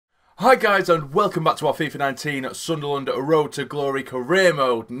Hi guys and welcome back to our FIFA 19 Sunderland Road to Glory career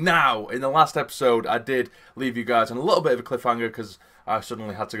mode. Now, in the last episode I did leave you guys on a little bit of a cliffhanger because I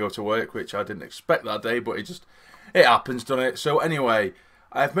suddenly had to go to work, which I didn't expect that day, but it happens, doesn't it? So anyway,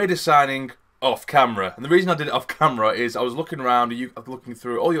 I've made a signing off camera, and the reason I did it off camera is I was looking around, looking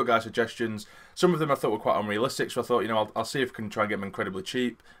through all your guys' suggestions. Some of them I thought were quite unrealistic, so I thought, you know, I'll see if I can try and get them incredibly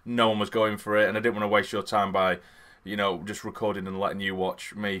cheap. No one was going for it, and I didn't want to waste your time by, you know, just recording and letting you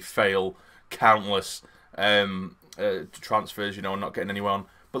watch me fail countless transfers, you know, and not getting anyone.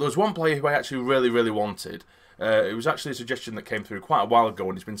 But there was one player who I actually really wanted. It was actually a suggestion that came through quite a while ago,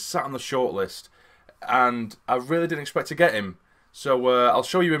 and he's been sat on the shortlist, and I really didn't expect to get him. So I'll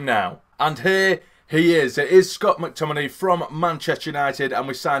show you him now. And here he is. It is Scott McTominay from Manchester United, and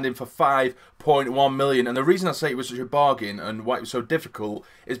we signed him for 5.1 million. And the reason I say it was such a bargain and why it was so difficult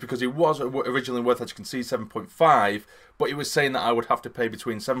is because he was originally worth, as you can see, 7.5, but he was saying that I would have to pay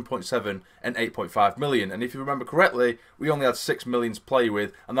between 7.7 and 8.5 million. And if you remember correctly, we only had 6 million to play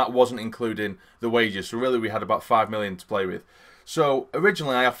with, and that wasn't including the wages. So really, we had about 5 million to play with. So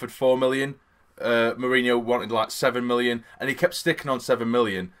originally, I offered 4 million. Mourinho wanted like 7 million, and he kept sticking on 7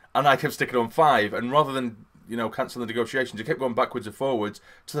 million, and I kept sticking on 5. And rather than, you know, cancel the negotiations, he kept going backwards and forwards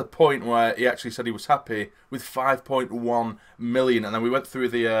to the point where he actually said he was happy with 5.1 million. And then we went through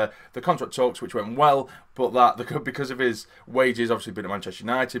the contract talks, which went well, but because of his wages, obviously being at Manchester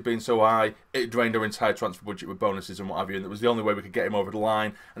United being so high, it drained our entire transfer budget with bonuses and what have you. And that was the only way we could get him over the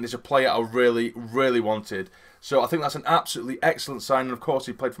line. And it's a player I really wanted. So I think that's an absolutely excellent signing. Of course,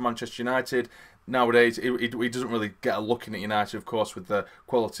 he played for Manchester United. Nowadays, he doesn't really get a look in at United, of course, with the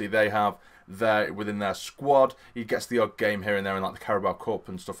quality they have there within their squad. He gets the odd game here and there in like the Carabao Cup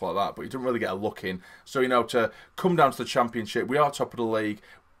and stuff like that, but he doesn't really get a look in. So, you know, to come down to the Championship, we are top of the league,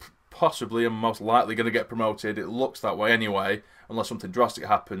 possibly and most likely going to get promoted. It looks that way anyway, unless something drastic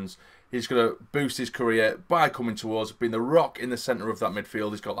happens. He's going to boost his career by coming to us, being the rock in the centre of that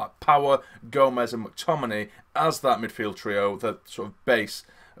midfield. He's got that Power, Gomez and McTominay as that midfield trio, the sort of base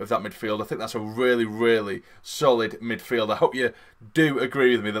of that midfield. I think that's a really solid midfield. I hope you do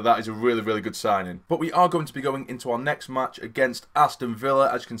agree with me that that is a really good signing. But we are going to be going into our next match against Aston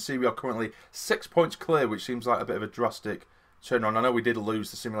Villa. As you can see, we are currently 6 points clear, which seems like a bit of a drastic turnaround. I know we did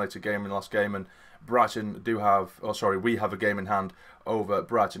lose the simulator game in the last game, and Brighton do have, we have a game in hand over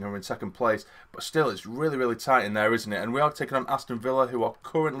Brighton, who are in second place. But still, it's really tight in there, isn't it? And we are taking on Aston Villa, who are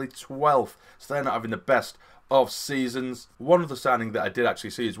currently 12th, so they're not having the best of seasons. One other signing that I did actually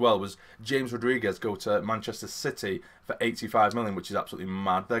see as well was James Rodriguez go to Manchester City for 85 million, which is absolutely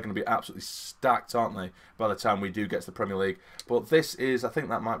mad. They're going to be absolutely stacked, aren't they, by the time we do get to the Premier League. But this is, I think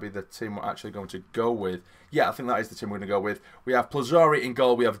that might be the team we're actually going to go with. Yeah, I think that is the team we're going to go with. We have Plazzari in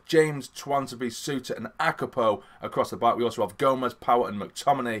goal. We have James, Twansby, Suter and Akapo across the back. We also have Gomez, Power and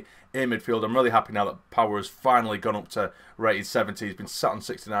McTominay in midfield. I'm really happy now that Power has finally gone up to rated 70. He's been sat on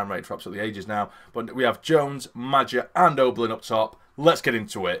 69 rated for absolutely ages now. But we have Jones, Maja and Oberlin up top. Let's get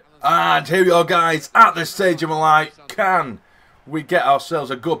into it. And here we are, guys, at this stage of my life. Can we get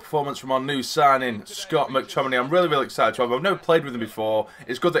ourselves a good performance from our new signing, Scott McTominay? I'm really excited to have him. I've never played with him before.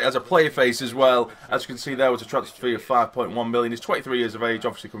 It's good that he has a player face as well. As you can see, there was a transfer fee of 5.1 million. He's 23 years of age,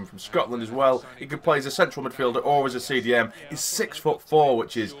 obviously coming from Scotland as well. He could play as a central midfielder or as a CDM. He's 6'4",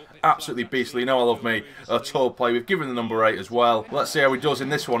 which is absolutely beastly. You know I love me a tall player. We've given him the number 8 as well. Let's see how he does in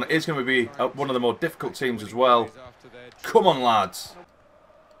this one. It's going to be one of the more difficult teams as well. Come on, lads.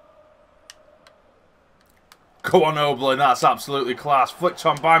 Go on, Oberlin, that's absolutely class. Flicked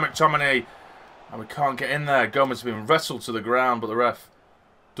on by McTominay. And we can't get in there. Gomez has been wrestled to the ground, but the ref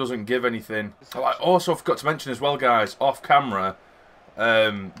doesn't give anything. Oh, I also forgot to mention as well, guys, off camera,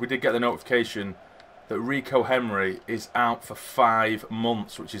 we did get the notification that Rico Henry is out for 5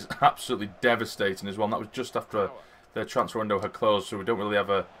 months, which is absolutely devastating as well. And that was just after the transfer window had closed, so we don't really have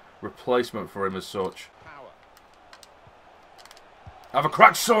a replacement for him as such. Have a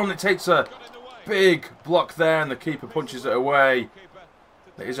crack, son. It takes a big block there, and the keeper punches it away.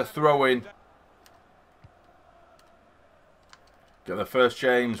 It is a throw-in. Get the first,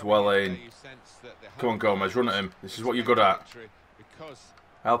 James. Well in. Come on, Gomez. Run at him. This is what you're good at.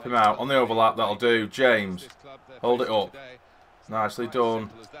 Help him out. On the overlap, that'll do. James. Hold it up. Nicely done.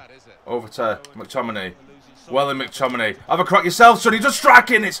 Over to McTominay. Well in, McTominay. Have a crack yourself, son. He just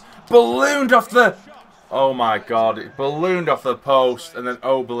striking. It's ballooned off the... Oh, my God. It ballooned off the post, and then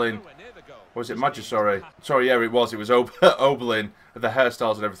Oberlin... Was it Maja, sorry? Sorry, yeah, it was. It was Oberlin. The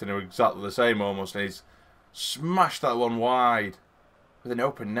hairstyles and everything are exactly the same almost. And he's smashed that one wide. With an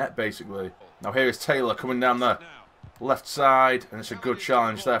open net, basically. Now here is Taylor coming down the left side. And it's a good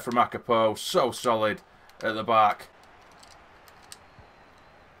challenge there from Akapo. So solid at the back.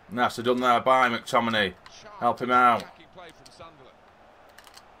 Nicely done there by McTominay. Help him out.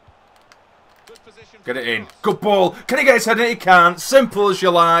 Get it in. Good ball. Can he get his head in? He can't. Simple as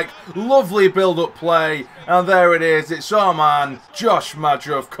you like. Lovely build-up play. And there it is. It's our man, Josh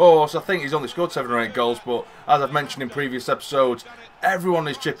Madger, of course. I think he's only scored 7 or 8 goals, but as I've mentioned in previous episodes, everyone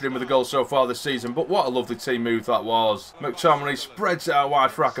is chipping in with a goal so far this season. But what a lovely team move that was. McTominay spreads it out wide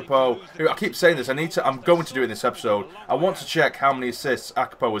for Akapo. I keep saying this. I'm going to do it in this episode. I want to check how many assists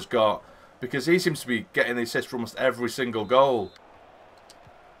Akapo has got, because he seems to be getting the assist for almost every single goal.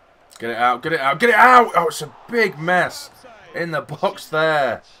 Get it out, get it out, get it out! Oh, it's a big mess in the box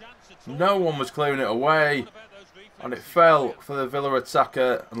there. No one was clearing it away. And it fell for the Villa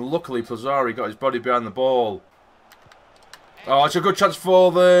attacker. And luckily, Plazzari got his body behind the ball. Oh, it's a good chance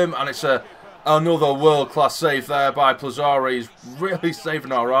for them. And it's another world-class save there by Plazzari. He's really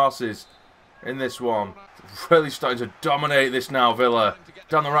saving our arses in this one. Really starting to dominate this now, Villa.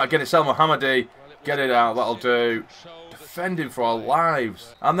 Down the right, get it, Sel Mohammadi. Get it out, that'll do. Defending for our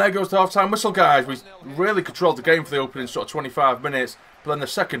lives. And there goes the half-time whistle, guys. We really controlled the game for the opening sort of 25 minutes. But then the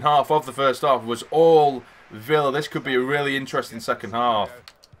second half of the first half was all Villa. This could be a really interesting second half.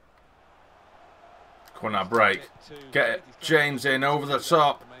 Come on now, break. Get it. James in over the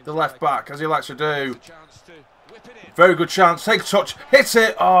top. The left back, as he likes to do. Very good chance. Take a touch. Hits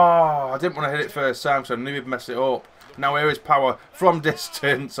it. Oh, I didn't want to hit it first time, so I knew he'd mess it up. Now here is power from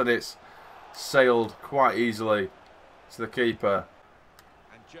distance, and it's sailed quite easily to the keeper.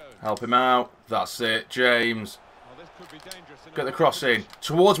 Help him out. That's it, James. Get the cross in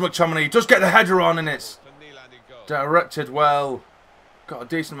towards McTominay. He does get the header on, and it's directed well. Got a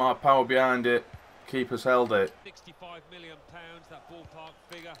decent amount of power behind it. Keeper's held it.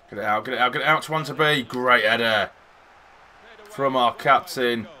 Get it out, get it out, get it out to Wantabe. Great header from our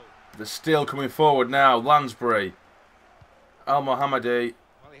captain. They're still coming forward now. Lansbury. Al Mohammadi.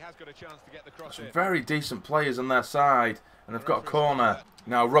 Some very decent players on their side, and they've got a corner.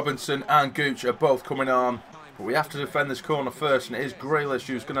 Now Robinson and Gooch are both coming on, but we have to defend this corner first, and it is Grealish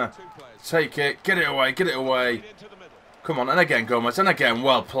who's going to take it. Get it away, get it away. Come on, and again Gomez, and again,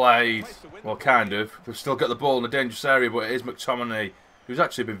 well played. Well, kind of. We've still got the ball in a dangerous area, but it is McTominay who's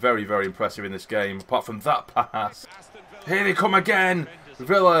actually been very, very impressive in this game, apart from that pass. Here they come again.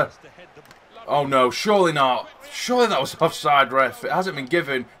 Villa. Oh no, surely not. Surely that was offside, ref. It hasn't been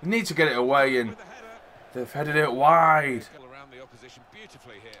given. They need to get it away, and they've headed it wide.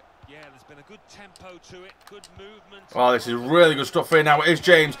 Oh, this is really good stuff here now. It is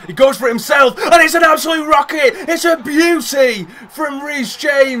James. He goes for it himself, and it's an absolute rocket. It's a beauty from Reece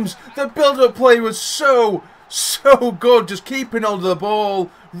James. The build-up play was so good. Just keeping hold of the ball.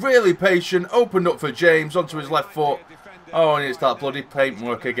 Really patient. Opened up for James onto his left foot. Oh, and it's that bloody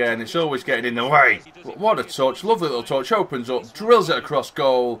paintwork again. It's always getting in the way. But what a touch. Lovely little touch. Opens up. Drills it across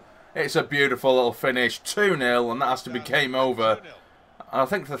goal. It's a beautiful little finish. 2-0, and that has to be game over. And I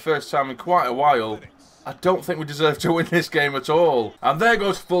think for the first time in quite a while, I don't think we deserve to win this game at all. And there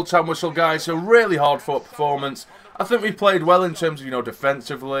goes full-time whistle, guys. A really hard-fought performance. I think we played well in terms of,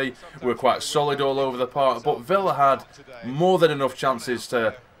 defensively. We were quite solid all over the park. But Villa had more than enough chances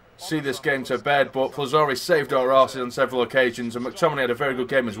to see this game to bed, but Plazzari saved our arses on several occasions, and McTominay had a very good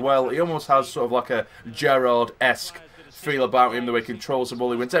game as well. He almost has sort of like a Gerrard-esque feel about him, the way he controls the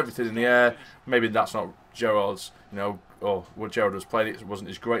ball. He wins everything in the air. Maybe that's not Gerrard's, or what Gerrard was playing. It wasn't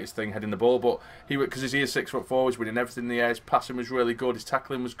his greatest thing, heading the ball, but because he is 6'4", he's winning everything in the air. His passing was really good. His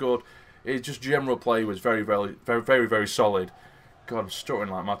tackling was good. His just general play was very, very solid. God, I'm stuttering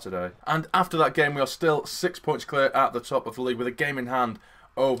like mad today. And after that game, we are still 6 points clear at the top of the league with a game in hand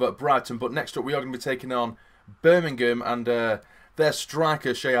over Brighton. But next up, we are going to be taking on Birmingham, and their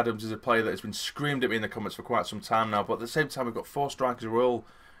striker, Shea Adams, is a player that has been screamed at me in the comments for quite some time now. But at the same time, we've got 4 strikers who are all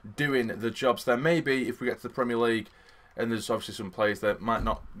doing the jobs there. Maybe if we get to the Premier League, and there's obviously some players that might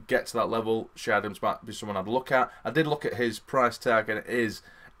not get to that level, Shea Adams might be someone I'd look at. I did look at his price tag, and it is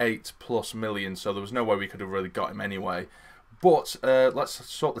 8+ million, so there was no way we could have really got him anyway. But let's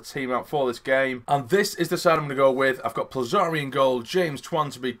sort the team out for this game. And this is the side I'm going to go with. I've got Plazzari in goal, James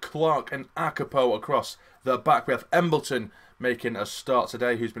Twansby, Clark and Akapo across the back. We have Embleton making a start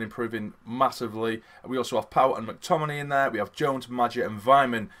today, who's been improving massively. We also have Powell and McTominay in there. We have Jones, Madger and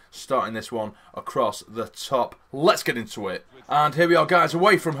Vyman starting this one across the top. Let's get into it. And here we are, guys,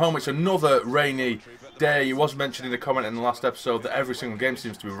 away from home. It's another rainy day. He was mentioning in the comment in the last episode that every single game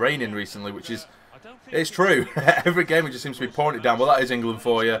seems to be raining recently, which is... it's true. Every game it just seems to be pouring it down. Well, that is England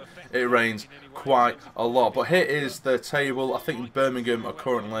for you. It rains quite a lot. But here is the table. I think Birmingham are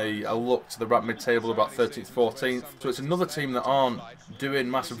currently a look to the right mid-table, about 13th, 14th. So it's another team that aren't doing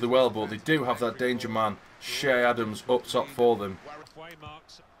massively well, but they do have that danger man, Shea Adams, up top for them.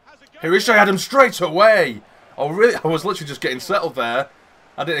 Here is Shay Adams straight away. Oh, really? I was literally just getting settled there.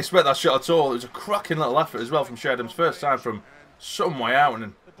 I didn't expect that shot at all. It was a cracking little effort as well from Shay Adams. First time from some way out.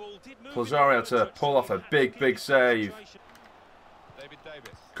 And Plazzari had to pull off a big, big save.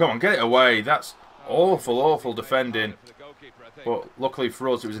 Come on, get it away. That's awful, awful defending. But luckily for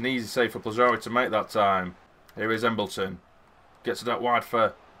us, it was an easy save for Plazzari to make that time. Here is Embleton. Gets it out wide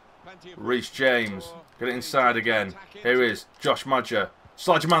for Reece James. Get it inside again. Here is Josh Madger.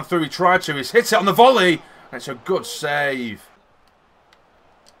 Slides your man through. He tried to. He's hit it on the volley. And it's a good save.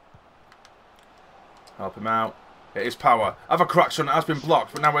 Help him out. It is Power. Have a crack, son. It has been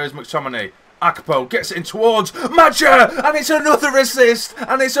blocked. But now here's McTominay. Akpo gets it in towards Madger. And it's another assist.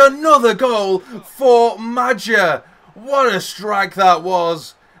 And it's another goal for Madger. What a strike that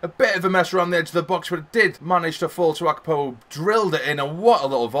was. A bit of a mess around the edge of the box, but it did manage to fall to Akpo. Drilled it in, and what a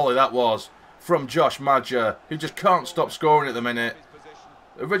little volley that was from Josh Madger, who just can't stop scoring at the minute.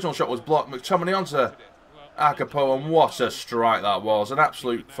 The original shot was blocked. McTominay onto Akpo, and what a strike that was. An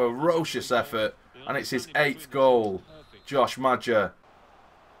absolute ferocious effort, and it's his 8th goal. Josh Madger.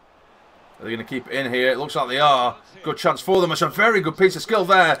 Are they going to keep it in here? It looks like they are. Good chance for them. It's a very good piece of skill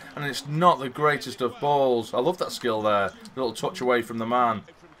there, and it's not the greatest of balls. I love that skill there. A little touch away from the man.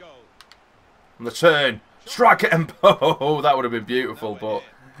 And the turn. Strike at Empo. Oh, that would have been beautiful, but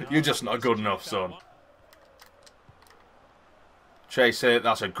you're just not good enough, son. Chase it.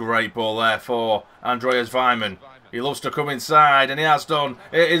 That's a great ball there for Andreas Weimann. He loves to come inside, and he has done.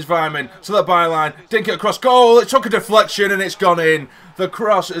 It is Weimann to the byline. Dink it across goal. It took a deflection, and it's gone in. The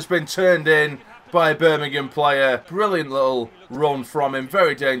cross has been turned in by a Birmingham player. Brilliant little run from him.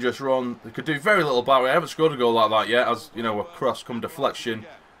 Very dangerous run. They could do very little about it. I haven't scored a goal like that yet, as, you know, a cross come deflection.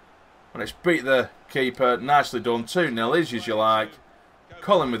 And it's beat the keeper. Nicely done. 2-0, easy as you like.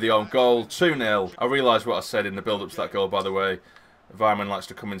 Colin with the own goal. 2-0. I realised what I said in the build-up to that goal, by the way. Weimann likes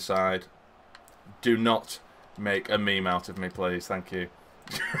to come inside. Do not make a meme out of me, please. Thank you.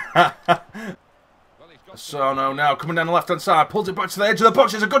 Sono now coming down the left-hand side. Pulls it back to the edge of the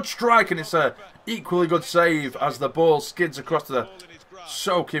box. It's a good strike, and it's a equally good save as the ball skids across the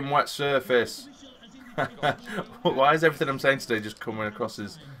soaking wet surface. Why is everything I'm saying today just coming across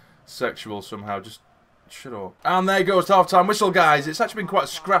as sexual somehow? Just shut up. And there goes the half-time whistle, guys. It's actually been quite a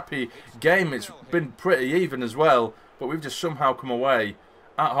scrappy game. It's been pretty even as well, but we've just somehow come away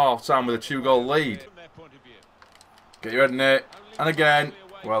at half-time with a 2-goal lead. Get your head in it. And again.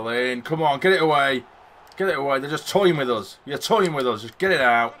 Well in. Come on, get it away. Get it away. They're just toying with us. You're toying with us. Just get it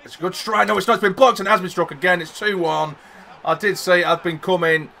out. It's a good strike. No, it's not. It's been blocked and it has been struck again. It's 2-1. I did say it had been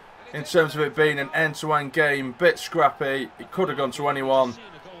coming in terms of it being an end-to-end game. Bit scrappy. It could have gone to anyone.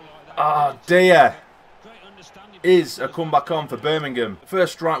 Ah, dear. Is a comeback on for Birmingham.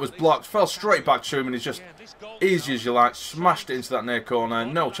 First strike was blocked. Fell straight back to him and he's just easy as you like. Smashed it into that near corner.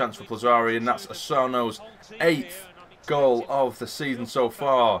 No chance for Plazzari, and that's Asano's 8th goal of the season so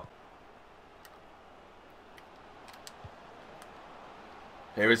far.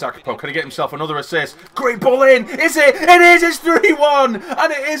 Here is Akpo. Can he get himself another assist? Great ball in. Is it? It is. It's 3-1.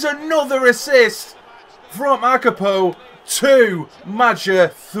 And it is another assist from Akpo to Madger.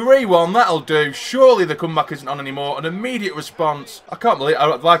 3-1. That'll do. Surely the comeback isn't on anymore. An immediate response. I can't believe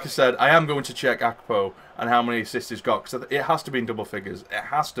it. Like I said, I am going to check Akpo and how many assists he's got, because it has to be in double figures. It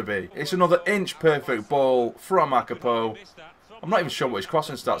has to be. It's another inch-perfect ball from Akpo. I'm not even sure what his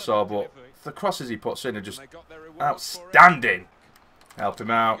crossing stats are, but the crosses he puts in are just outstanding. Help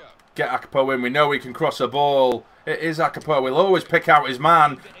him out. Get Akpo in. We know he can cross a ball. It is Akpo. He'll always pick out his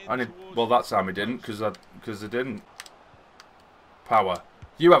man. And well, that time he didn't, because he didn't. Power.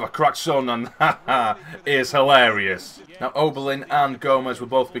 You have a crack, son, and haha, is hilarious. Now, Oberlin and Gomez will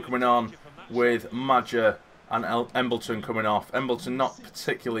both be coming on, with Madger and Embleton coming off. Embleton not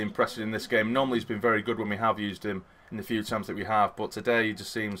particularly impressive in this game. Normally he's been very good when we have used him in the few times that we have, but today he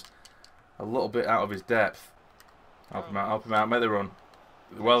just seems a little bit out of his depth. Help him out, make the run.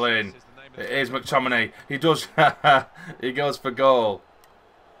 Well in. It is McTominay. He does, he goes for goal.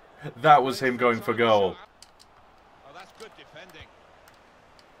 That was him going for goal.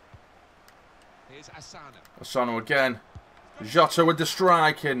 Asano again. Jota with the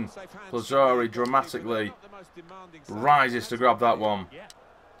strike, and Plazzari dramatically rises to grab that one.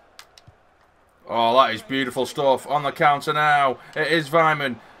 Oh, that is beautiful stuff. On the counter now. It is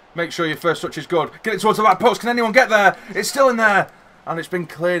Weimann. Make sure your first touch is good. Get it towards the back post. Can anyone get there? It's still in there. And it's been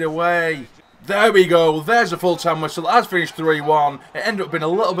cleared away. There we go. There's a full-time whistle. It has finished 3-1. It ended up being a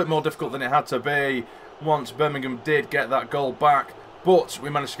little bit more difficult than it had to be once Birmingham did get that goal back. But we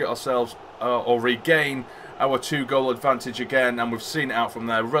managed to get ourselves, or regain, our 2-goal advantage again. And we've seen it out from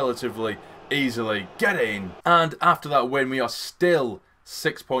there relatively easily. Get in. And after that win, we are still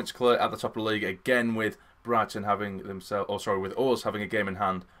 6 points clear at the top of the league, again with Brighton having themselves, or sorry, with us having a game in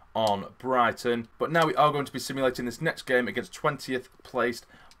hand on Brighton. But now we are going to be simulating this next game against 20th placed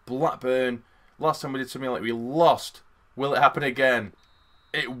Blackburn. Last time we did simulate, we lost. Will it happen again?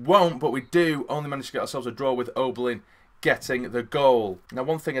 It won't, but we do only manage to get ourselves a draw with Oberlin getting the goal. Now,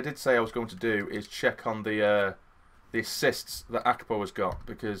 one thing I did say I was going to do is check on the assists that Akpo has got,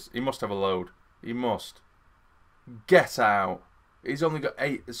 because he must have a load. He must. Get out. He's only got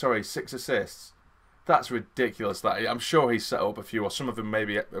 6 assists. That's ridiculous. That I'm sure he's set up a few, or some of them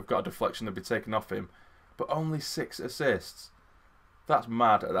maybe have got a deflection that'll be taken off him. But only 6 assists. That's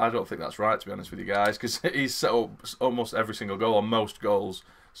mad. I don't think that's right, to be honest with you guys, because he's set up almost every single goal, or most goals,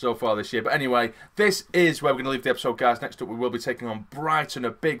 so far this year. But anyway, this is where we're going to leave the episode, guys. Next up, we will be taking on Brighton,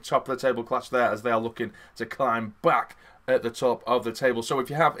 a big top-of-the-table clash there, as they are looking to climb back at the top of the table. So if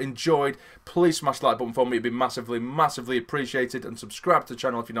you have enjoyed, please smash the like button for me. It'd be massively, massively appreciated. And subscribe to the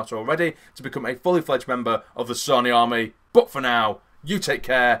channel if you're not already, to become a fully fledged member of the Sarny Army. But for now, you take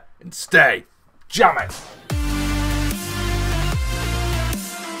care and stay jamming.